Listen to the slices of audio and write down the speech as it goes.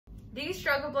Do you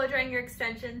struggle blow drying your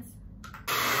extensions?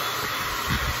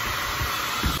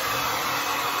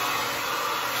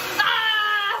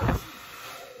 Ah!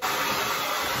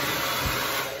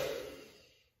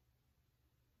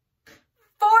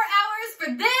 4 hours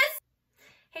for this?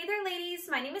 Hey there ladies,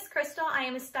 my name is Crystal. I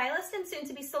am a stylist and soon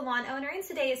to be salon owner, and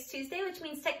today is Tuesday, which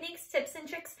means Techniques, Tips, and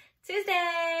Tricks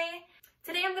Tuesday.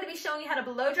 Today I'm going to be showing you how to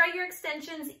blow dry your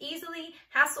extensions easily,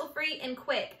 hassle-free, and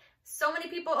quick. So many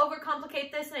people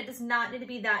overcomplicate this and it does not need to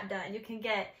be that done. You can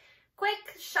get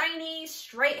quick, shiny,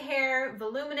 straight hair,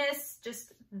 voluminous,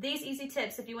 just these easy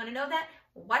tips. If you want to know that,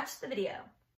 watch the video.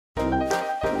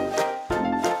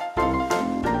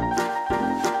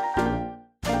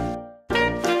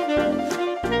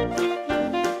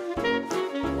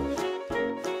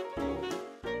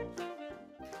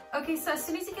 Okay, so as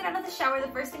soon as you get out of the shower, the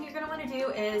first thing you're going to want to do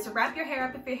is wrap your hair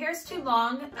up. If your hair is too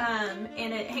long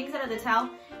and it hangs out of the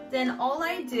towel, then all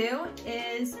I do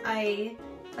is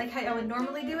like how I would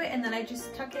normally do it, and then I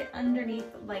just tuck it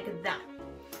underneath like that.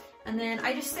 And then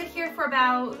I just sit here for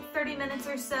about 30 minutes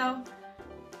or so.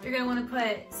 You're going to want to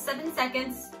put 7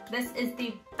 seconds. This is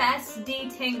the best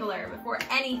detangler before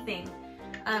anything.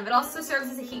 It also serves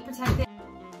as a heat protectant.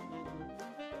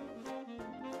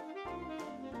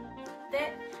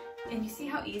 And you see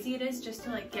how easy it is just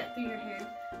to like get through your hair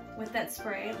with that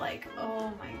spray? Like,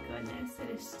 oh my goodness, it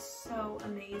is so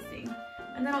amazing.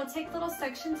 And then I'll take little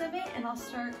sections of it and I'll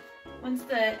start, once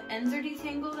the ends are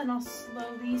detangled, and I'll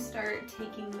slowly start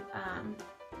taking,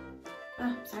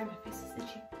 oh, sorry, my face is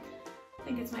itchy. I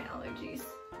think it's my allergies.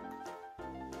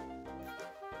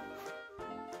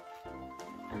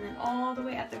 And then all the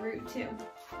way at the root too.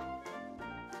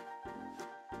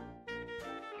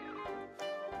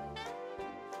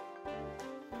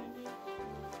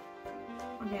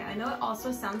 Okay, I know it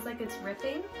also sounds like it's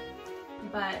ripping,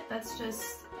 but that's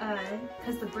just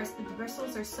because the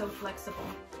bristles are so flexible.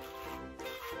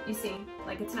 You see,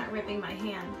 like it's not ripping my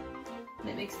hand, and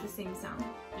it makes the same sound.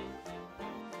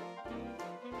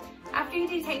 After you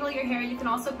detangle your hair, you can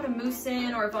also put a mousse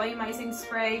in or a volumizing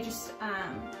spray. Just,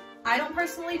 I don't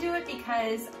personally do it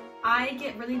because I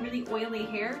get really, really oily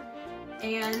hair,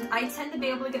 and I tend to be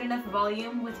able to get enough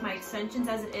volume with my extensions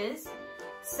as it is.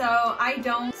 So I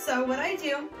don't. So what I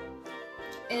do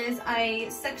is I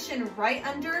section right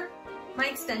under my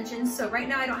extensions. So right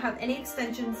now I don't have any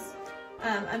extensions.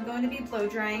 I'm going to be blow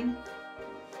drying.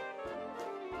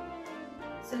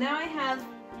 So now I have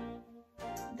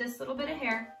this little bit of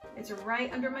hair. It's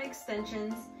right under my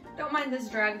extensions. Don't mind this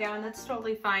drag down, that's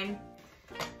totally fine.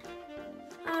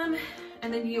 And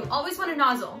then you always want a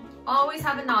nozzle. Always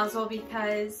have a nozzle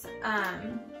because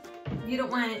you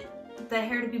don't want the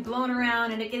hair to be blown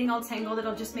around and it getting all tangled.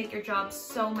 It'll just make your job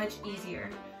so much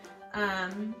easier.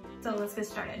 So let's get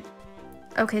started.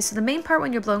 Okay, so the main part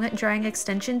when you're blowing drying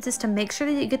extensions is to make sure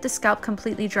that you get the scalp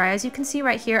completely dry. As you can see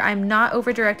right here, I'm not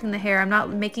over directing the hair. I'm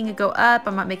not making it go up.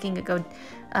 I'm not making it go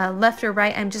left or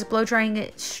right. I'm just blow drying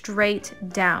it straight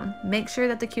down. Make sure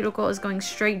that the cuticle is going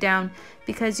straight down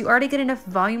because you already get enough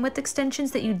volume with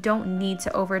extensions that you don't need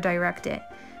to over direct it.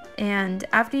 And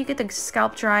after you get the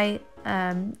scalp dry,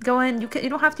 go in. You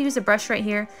don't have to use a brush right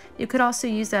here. You could also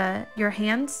use your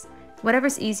hands,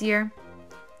 whatever's easier.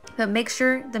 But make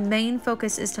sure the main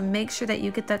focus is to make sure that you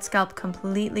get that scalp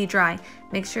completely dry.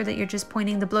 Make sure that you're just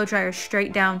pointing the blow dryer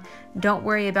straight down. Don't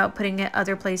worry about putting it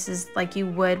other places like you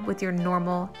would with your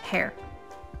normal hair.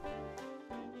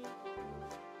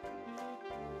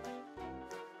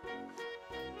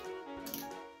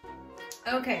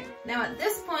 Okay, now at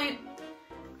this point,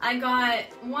 I got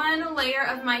one layer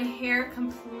of my hair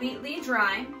completely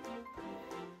dry.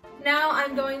 Now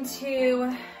I'm going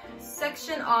to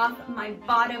section off my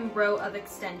bottom row of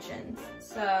extensions.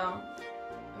 So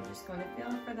I'm just going to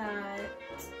feel for that.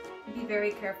 Be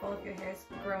very careful if your hair is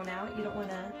grown out. You don't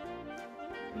want to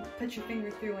put your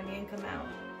finger through and yank them out.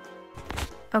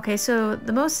 Okay, so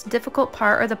the most difficult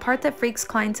part, or the part that freaks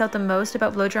clients out the most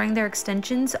about blow drying their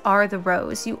extensions, are the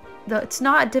rows. It's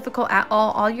not difficult at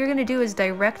all. All you're gonna do is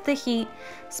direct the heat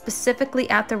specifically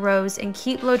at the rows and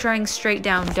keep blow drying straight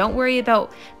down. Don't worry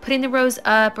about putting the rows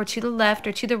up or to the left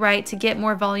or to the right to get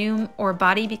more volume or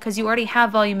body, because you already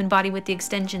have volume and body with the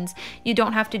extensions. You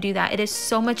don't have to do that. It is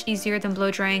so much easier than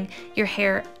blow drying your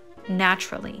hair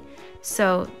naturally.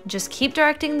 So just keep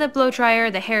directing the blow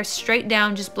dryer, the hair straight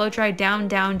down, just blow dry down,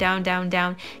 down, down, down,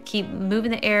 down. Keep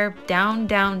moving the air down,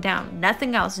 down, down.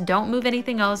 Nothing else. Don't move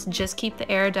anything else. Just keep the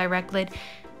air directed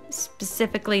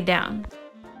specifically down.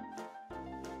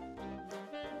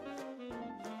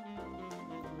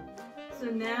 So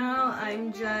now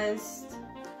I'm just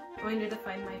going to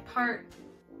define my part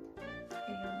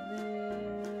a little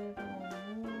more.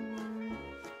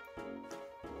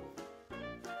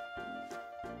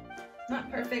 Not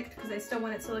perfect because I still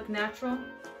want it to look natural,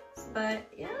 but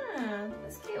yeah,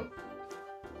 that's cute.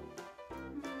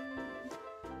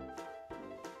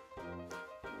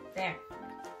 There,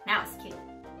 now it's cute.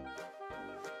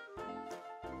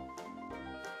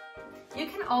 You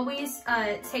can always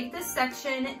take this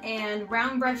section and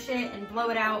round brush it and blow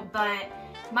it out, but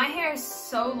my hair is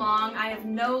so long, I have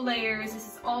no layers, this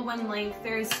is all one length,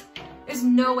 there's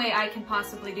no way I can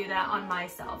possibly do that on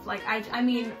myself. Like, I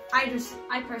mean,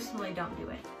 I personally don't do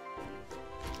it.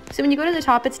 So when you go to the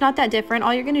top, it's not that different.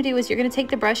 All you're going to do is you're going to take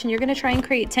the brush and you're going to try and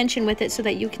create tension with it so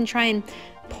that you can try and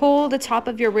pull the top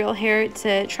of your real hair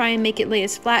to try and make it lay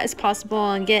as flat as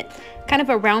possible and get kind of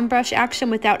a round brush action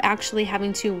without actually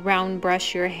having to round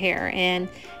brush your hair and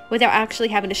without actually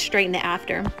having to straighten it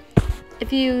after.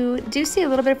 If you do see a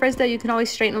little bit of frizz though, you can always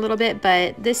straighten a little bit,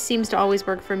 but this seems to always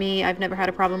work for me. I've never had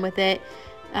a problem with it.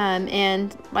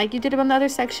 And like you did on the other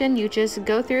section, you just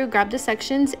go through, grab the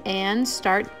sections, and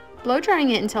start blow drying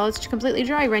it until it's completely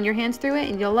dry. Run your hands through it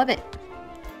and you'll love it.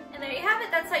 And there you have it.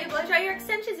 That's how you blow dry your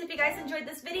extensions. If you guys enjoyed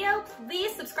this video,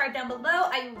 please subscribe down below.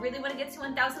 I really want to get to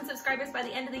 1,000 subscribers by the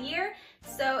end of the year.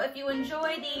 So if you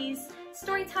enjoy these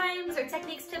story times or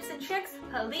techniques, tips, and tricks,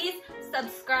 please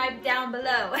subscribe down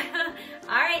below.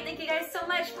 Alright, thank you guys so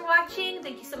much for watching.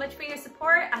 Thank you so much for your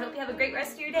support. I hope you have a great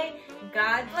rest of your day.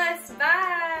 God bless.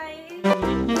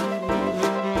 Bye.